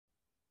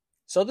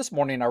So this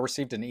morning I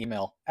received an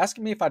email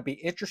asking me if I'd be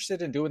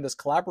interested in doing this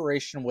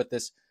collaboration with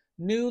this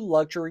new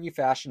luxury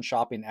fashion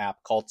shopping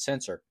app called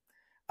Sensor.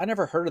 I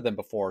never heard of them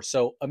before,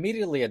 so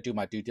immediately I do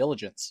my due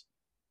diligence.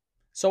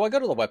 So I go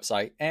to the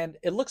website and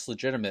it looks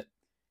legitimate.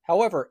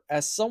 However,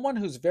 as someone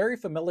who's very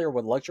familiar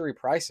with luxury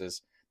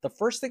prices, the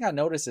first thing I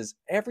notice is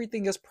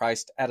everything is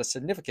priced at a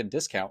significant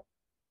discount.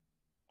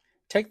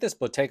 Take this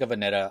Bottega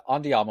Veneta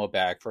Andiamo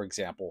bag, for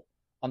example.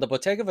 On the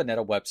Bottega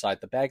Veneta website,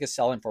 the bag is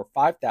selling for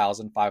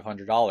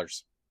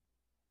 $5,500.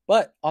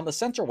 But on the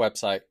Sensor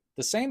website,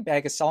 the same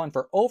bag is selling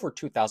for over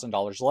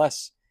 $2,000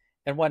 less.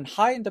 And when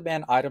high in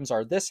demand items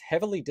are this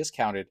heavily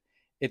discounted,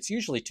 it's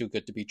usually too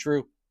good to be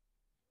true.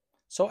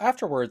 So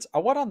afterwards, I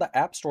went on the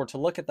App Store to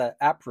look at the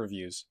app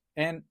reviews,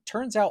 and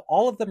turns out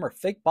all of them are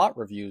fake bot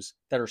reviews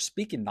that are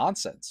speaking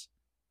nonsense.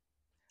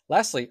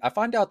 Lastly, I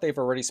find out they've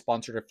already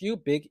sponsored a few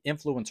big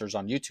influencers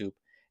on YouTube,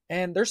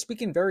 and they're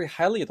speaking very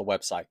highly of the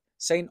website,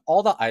 saying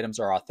all the items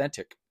are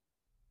authentic.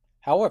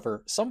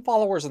 However, some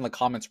followers in the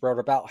comments wrote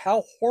about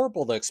how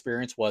horrible the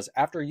experience was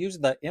after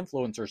using the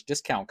influencer's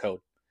discount code.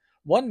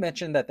 One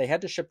mentioned that they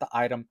had to ship the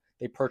item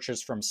they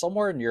purchased from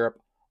somewhere in Europe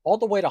all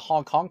the way to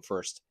Hong Kong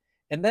first,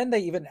 and then they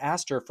even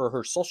asked her for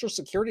her social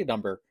security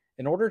number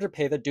in order to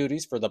pay the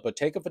duties for the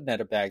Bottega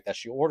Veneta bag that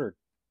she ordered.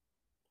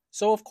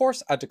 So of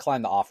course I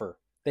declined the offer.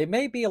 They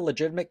may be a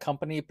legitimate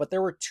company, but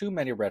there were too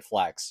many red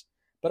flags.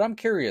 But I'm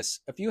curious,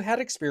 if you had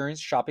experience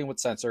shopping with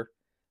Sensor,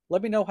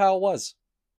 let me know how it was.